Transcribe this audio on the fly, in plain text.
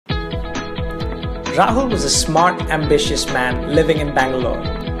Rahul was a smart, ambitious man living in Bangalore.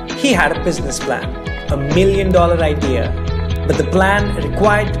 He had a business plan, $1 million idea, but the plan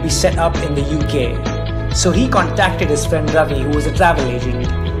required to be set up in the UK. So he contacted his friend Ravi, who was a travel agent.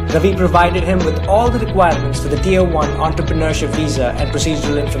 Ravi provided him with all the requirements for the Tier 1 entrepreneurship visa and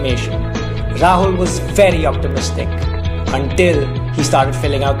procedural information. Rahul was very optimistic until he started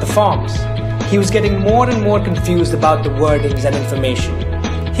filling out the forms. He was getting more and more confused about the wordings and information.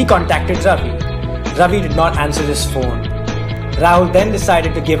 He contacted Ravi. Ravi did not answer his phone. Rahul then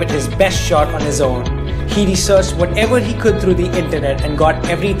decided to give it his best shot on his own. He researched whatever he could through the internet and got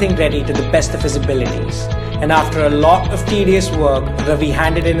everything ready to the best of his abilities. And after a lot of tedious work, Ravi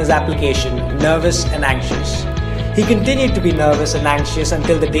handed in his application, nervous and anxious. He continued to be nervous and anxious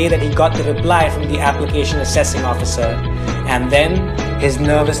until the day that he got the reply from the application assessing officer. And then, his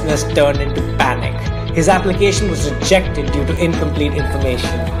nervousness turned into panic. His application was rejected due to incomplete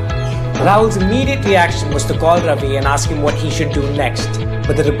information. Rahul's immediate reaction was to call Ravi and ask him what he should do next.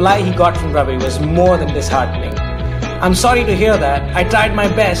 But the reply he got from Ravi was more than disheartening. "I'm sorry to hear that. I tried my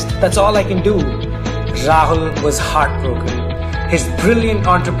best. That's all I can do." Rahul was heartbroken. His brilliant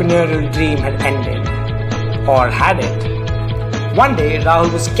entrepreneurial dream had ended. Or had it? One day,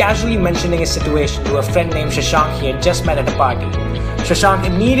 Rahul was casually mentioning his situation to a friend named Shashank he had just met at a party. Shashank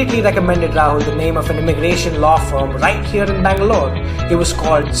immediately recommended Rahul the name of an immigration law firm right here in Bangalore. It was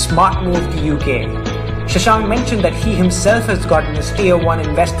called Smart Move to UK. Shashank mentioned that he himself has gotten his Tier 1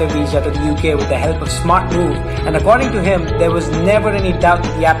 investor visa to the UK with the help of Smart Move, and according to him, there was never any doubt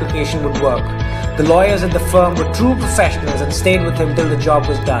that the application would work. The lawyers at the firm were true professionals and stayed with him till the job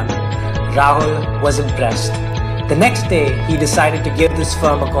was done. Rahul was impressed. The next day, he decided to give this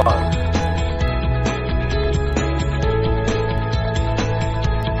firm a call.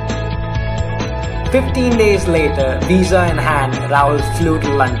 "15 days later, visa in hand, Rahul flew to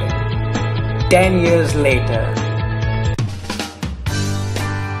London. 10 years later,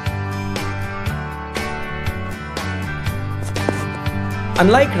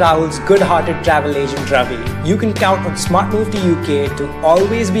 unlike Rahul's good-hearted travel agent Ravi, you can count on Smart Move to UK to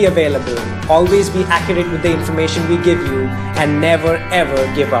always be available, always be accurate with the information we give you, and never ever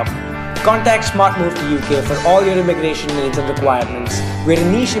give up. Contact Smart Move to UK for all your immigration needs and requirements. We're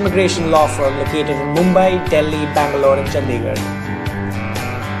a niche immigration law firm located in Mumbai, Delhi, Bangalore, and Chandigarh.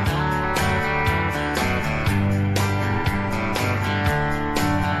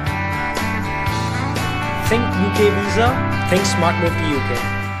 Think UK visa? Think Smart Move to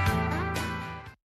UK.